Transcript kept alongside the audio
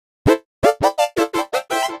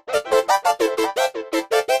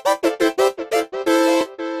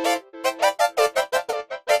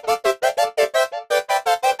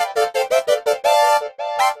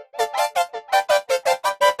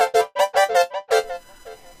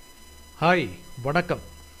Hi, வணக்கம்.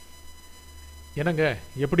 என்னங்க,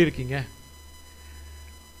 எப்படி இருக்கீங்க?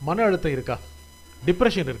 மன அழுத்தம் இருக்கா,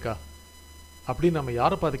 டிப்ரெஷன் இருக்கா அப்படின்னு நம்ம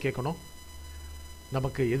யாரை பார்த்து கேட்கணும்?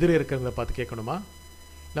 நமக்கு எதிரே இருக்கிறவங்கள பார்த்து கேட்கணுமா,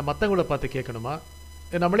 இல்லை மற்றவங்கள பார்த்து கேட்கணுமா,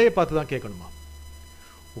 இல்லை நம்மளே பார்த்து தான் கேட்கணுமா?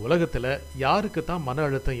 உலகத்தில் யாருக்கு தான் மன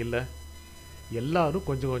அழுத்தம் இல்லை? எல்லாரும்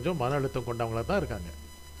கொஞ்சம் கொஞ்சம் மன அழுத்தம் கொண்டவங்களா தான் இருக்காங்க.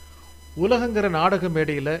 உலகங்கிற நாடக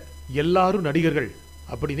மேடையில் எல்லாரும் நடிகர்கள்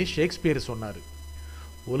அப்படின்னு ஷேக்ஸ்பியர் சொன்னார்.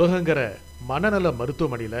 உலகங்கிற மனநல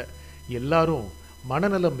மருத்துவமனையில் எல்லாரும்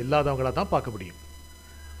மனநலம் இல்லாதவங்களா தான் பார்க்க முடியும்.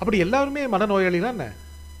 அப்படி எல்லாருமே மனநோயாளினா என்ன?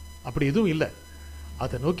 அப்படி எதுவும் இல்லை.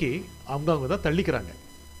 அதை நோக்கி அவங்க தான் தள்ளிக்கிறாங்க.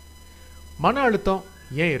 மன அழுத்தம்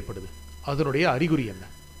ஏன் ஏற்படுது? அதனுடைய அறிகுறி என்ன?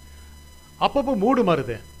 அப்பப்போ மூடு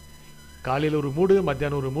மாறுது. காலையில் ஒரு மூடு,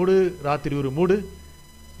 மத்தியானம் ஒரு மூடு, ராத்திரி ஒரு மூடு.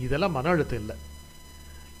 இதெல்லாம் மன அழுத்தம் இல்லை.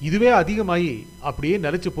 இதுவே அதிகமாகி அப்படியே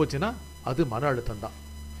நிலைச்சு போச்சுன்னா அது மன அழுத்தம் தான்.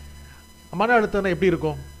 மன அழுத்தம்னா எப்படி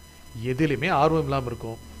இருக்கும்? எதிலுமே ஆர்வம் இல்லாமல்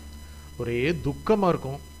இருக்கும், ஒரே துக்கமாக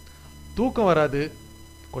இருக்கும், தூக்கம் வராது,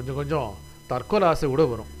 கொஞ்சம் கொஞ்சம் தற்கொலை ஆசை கூட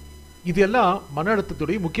வரும். இது எல்லாம் மன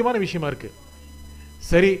அழுத்தத்துடைய முக்கியமான விஷயமா இருக்குது.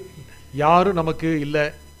 சரி, யாரும் நமக்கு இல்லை,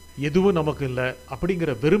 எதுவும் நமக்கு இல்லை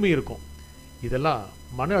அப்படிங்கிற வெறுமை இருக்கும். இதெல்லாம்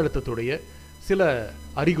மன அழுத்தத்துடைய சில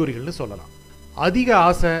அறிகுறிகள்னு சொல்லலாம். அதிக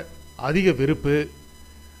ஆசை, அதிக வெறுப்பு,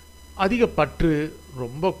 அதிக பற்று,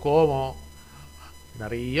 ரொம்ப கோபம்,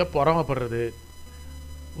 நிறைய பொறாமப்படுறது,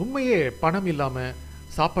 உண்மையே பணம் இல்லாமல்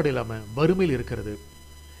சாப்பாடு இல்லாமல் வறுமையில் இருக்கிறது.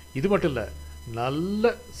 இது மட்டும் இல்லை,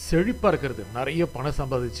 நல்ல செழிப்பாக இருக்கிறது, நிறைய பணம்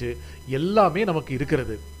சம்பாதிச்சு எல்லாமே நமக்கு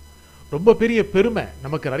இருக்கிறது, ரொம்ப பெரிய பெருமை,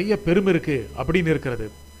 நமக்கு நிறைய பெருமை இருக்குது அப்படின்னு இருக்கிறது.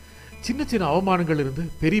 சின்ன சின்ன அவமானங்கள் இருந்து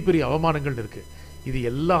பெரிய பெரிய அவமானங்கள் இருக்குது. இது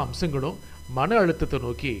எல்லா அம்சங்களும் மன அழுத்தத்தை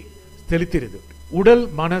நோக்கி செலுத்திடுது. உடல்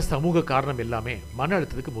மன சமூக காரணம் எல்லாமே மன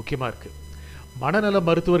அழுத்தத்துக்கு முக்கியமாக இருக்குது. மனநல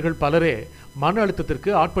மருத்துவர்கள் பலரே மன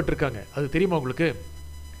அழுத்தத்திற்கு ஆட்பட்டிருக்காங்க. அது தெரியுமா உங்களுக்கு?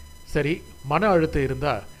 சரி, மன அழுத்தம்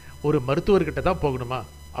இருந்தால் ஒரு மருத்துவர்கிட்ட தான் போகணுமா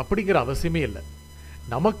அப்படிங்கிற அவசியமே இல்லை.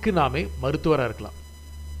 நமக்கு நாமே மருத்துவராக இருக்கலாம்.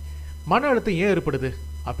 மன அழுத்தம் ஏன் ஏற்படுது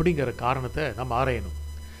அப்படிங்கிற காரணத்தை நம்ம ஆராயணும்.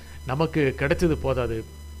 நமக்கு கிடைச்சது போதாது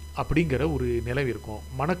அப்படிங்கிற ஒரு நிலை இருக்கும்,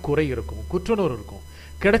 மனக்குறை இருக்கும், குற்றுணர்வு இருக்கும்.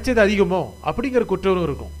 கிடைச்சது அதிகமோ அப்படிங்கிற குற்றுணர்வு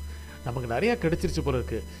இருக்கும். நமக்கு நிறையா கிடைச்சிருச்சு போல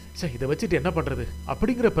இருக்கு, சரி இதை வச்சுட்டு என்ன பண்ணுறது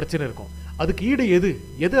அப்படிங்கிற பிரச்சனை இருக்கும். அதுக்கு ஈடு எது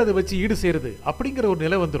அதை வச்சு ஈடு செய்கிறது அப்படிங்கிற ஒரு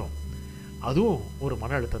நிலை வந்துடும். அதுவும் ஒரு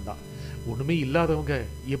மன அழுத்தம் தான். ஒன்றுமே இல்லாதவங்க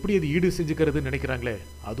எப்படி அது ஈடு செஞ்சுக்கிறதுன்னு நினைக்கிறாங்களே,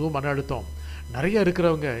 அதுவும் மன அழுத்தம். நிறைய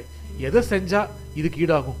இருக்கிறவங்க எதை செஞ்சால் இதுக்கு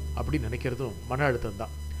ஈடாகும் அப்படின்னு நினைக்கிறதும் மன அழுத்தம்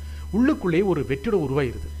தான். உள்ளுக்குள்ளே ஒரு வெற்றிடம்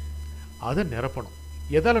உருவாயிருது, அதை நிரப்பணும்.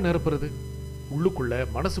 எதால் நிரப்புறது? உள்ளுக்குள்ளே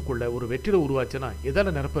மனசுக்குள்ளே ஒரு வெற்றிடம் உருவாச்சுன்னா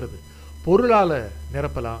எதால் நிரப்புறது? பொருளால்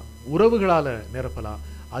நிரப்பலாம், உறவுகளால் நிரப்பலாம்,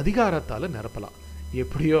 அதிகாரத்தால் நிரப்பலாம்.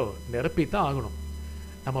 எப்படியோ நிரப்பித்தான் ஆகணும்.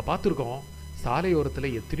 நம்ம பார்த்துருக்கோம்,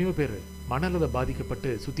 சாலையோரத்தில் எத்தனையோ பேர் மனநல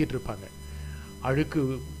பாதிக்கப்பட்டு சுற்றிட்டு இருப்பாங்க. அழுக்கு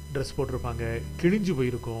ட்ரெஸ் போட்டிருப்பாங்க, கிழிஞ்சு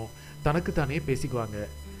போயிருக்கும், தனக்குத்தானே பேசிக்குவாங்க.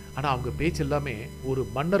 ஆனால் அவங்க பேச்சு எல்லாமே ஒரு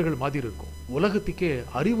மன்னர்கள் மாதிரி இருக்கும். உலகத்துக்கே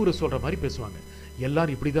அறிவுரை சொல்கிற மாதிரி பேசுவாங்க.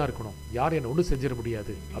 எல்லாரும் இப்படி தான் இருக்கணும், யாரும் என்ன ஒன்றும் செஞ்சிட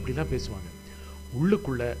முடியாது அப்படிலாம் பேசுவாங்க.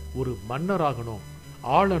 உள்ளுக்குள்ளே ஒரு மன்னராகணும்,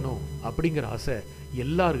 ஆளணும் அப்படிங்கிற ஆசை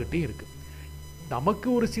எல்லார்கிட்டையும் இருக்குது. நமக்கு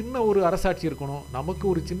ஒரு சின்ன ஒரு அரசாட்சி இருக்கணும், நமக்கு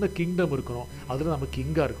ஒரு சின்ன கிங்டம் இருக்கணும், அதில் நம்ம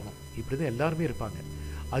கிங்காக இருக்கணும், இப்படி தான் எல்லாருமே இருப்பாங்க.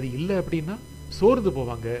 அது இல்லை அப்படின்னா சோர்ந்து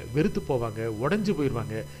போவாங்க, வெறுத்து போவாங்க, உடஞ்சி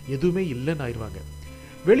போயிடுவாங்க, எதுவுமே இல்லைன்னு ஆயிடுவாங்க.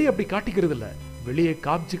 வெளியே அப்படி காட்டிக்கிறது இல்லை, வெளியே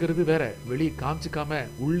காமிச்சிக்கிறது வேற. வெளியே காமிச்சிக்காம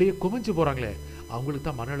உள்ளே குமைஞ்சு போகிறாங்களே, அவங்களுக்கு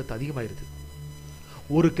தான் மன அழுத்தம் அதிகமாயிருது.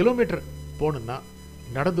 1 கிலோமீட்டர் போகணுன்னா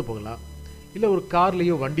நடந்து போகலாம், இல்லை ஒரு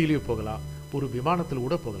கார்லேயோ வண்டியிலையோ போகலாம், ஒரு விமானத்தில்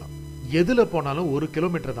கூட போகலாம். எதில் போனாலும் 1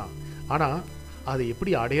 கிலோமீட்டர் தான். ஆனால் அதை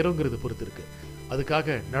எப்படி அடையிறோங்கிறது பொறுத்து இருக்குது.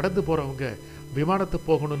 அதுக்காக நடந்து போகிறவங்க விமானத்தை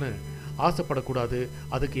போகணும்னு ஆசைப்படக்கூடாது,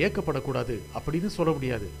 அதுக்கு ஏக்கப்படக்கூடாது அப்படின்னு சொல்ல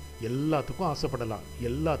முடியாது. எல்லாத்துக்கும் ஆசைப்படலாம்,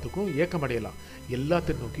 எல்லாத்துக்கும் ஏக்கமடையலாம்,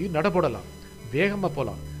 எல்லாத்தையும் நோக்கி நடப்படலாம், வேகமாக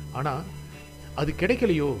போகலாம். ஆனால் அது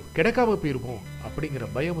கிடைக்கலையோ, கிடைக்காம போயிருமோ அப்படிங்கிற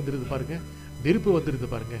பயம் வந்துடுது பாருங்க, வெறுப்பு வந்துடுது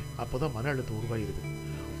பாருங்க. அப்போ தான் மன அழுத்தம் உருவாயிருது.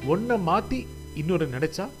 ஒன்றை மாற்றி இன்னொரு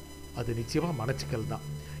நினைச்சா அது நிச்சயமாக மனச்சிக்கல் தான்.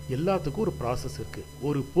 எல்லாத்துக்கும் ஒரு ப்ராசஸ் இருக்குது,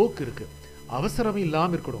 ஒரு போக்கு இருக்குது. அவசரமே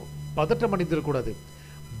இல்லாமல் இருக்கணும், பதட்டம் அடைந்துடக்கூடாது.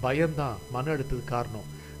 பயம்தான் மன அழுத்தத்துக்கு காரணம்.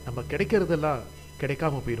 நம்ம கிடைக்கிறதெல்லாம்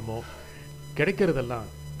கிடைக்காம போயிருமோ, கிடைக்கிறதெல்லாம்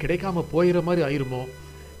கிடைக்காம போயிடுற மாதிரி ஆயிருமோ,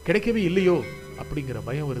 கிடைக்கவே இல்லையோ அப்படிங்கிற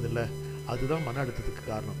பயம் வருதில்ல, அதுதான் மன அழுத்தத்துக்கு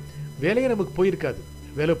காரணம். வேலையே நமக்கு போயிருக்காது,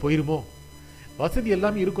 வேலை போயிருமோ, வசதி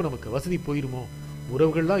எல்லாமே இருக்கும், நமக்கு வசதி போயிருமோ,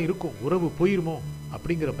 உறவுகள்லாம் இருக்கும், உறவு போயிருமோ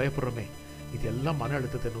அப்படிங்கிற பயப்படுறோமே, இதெல்லாம் மன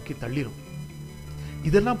அழுத்தத்தை நோக்கி தள்ளிடும்.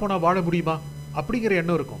 இதெல்லாம் போனால் வாழ முடியுமா அப்படிங்கிற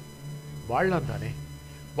எண்ணம் இருக்கும். வாழலாம் தானே,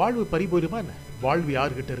 வாழ்வு பறி போயிடுமா என்ன? வாழ்வு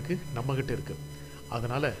யாருக்கிட்ட இருக்கு? நம்ம கிட்ட இருக்கு.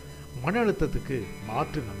 அதனால மன அழுத்தத்துக்கு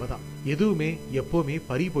மாற்று நம்ம தான். எதுவுமே எப்போவுமே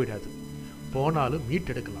பறி போயிடாது. போனாலும்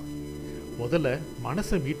மீட்டெடுக்கலாம். முதல்ல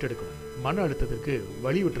மனசை மீட்டெடுக்கணும். மன அழுத்தத்திற்கு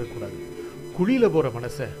வழி விட்டுறக்கூடாது. குழியில் போகிற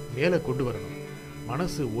மனசை மேலே கொண்டு வரணும்.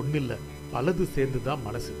 மனசு ஒன்றில்லை, பலது சேர்ந்து தான்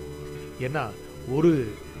மனசு. ஏன்னா ஒரு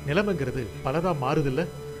நிலைமைங்கிறது பலதாக மாறுதில்ல,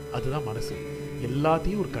 அதுதான் மனசு.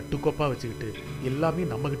 எல்லாத்தையும் ஒரு கட்டுக்கோப்பாக வச்சுக்கிட்டு, எல்லாமே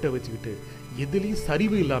நம்மக்கிட்ட வச்சுக்கிட்டு, எதுலேயும்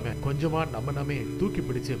சரிவு இல்லாமல் கொஞ்சமாக நம்ம தூக்கி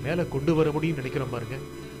பிடிச்சு மேலே கொண்டு வர முடியும்னு நினைக்கிறோம் பாருங்க.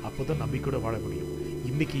 அப்போ தான் நம்பிக்கையோட வாழ முடியும்.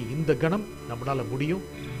 இன்னைக்கு இந்த கணம் நம்மளால் முடியும்,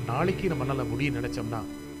 நாளைக்கு நம்மளால் முடியும் நினச்சோம்னா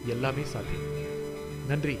எல்லாமே சாத்தியம்.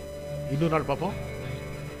 நன்றி. இன்னொரு நாள் பார்ப்போம்.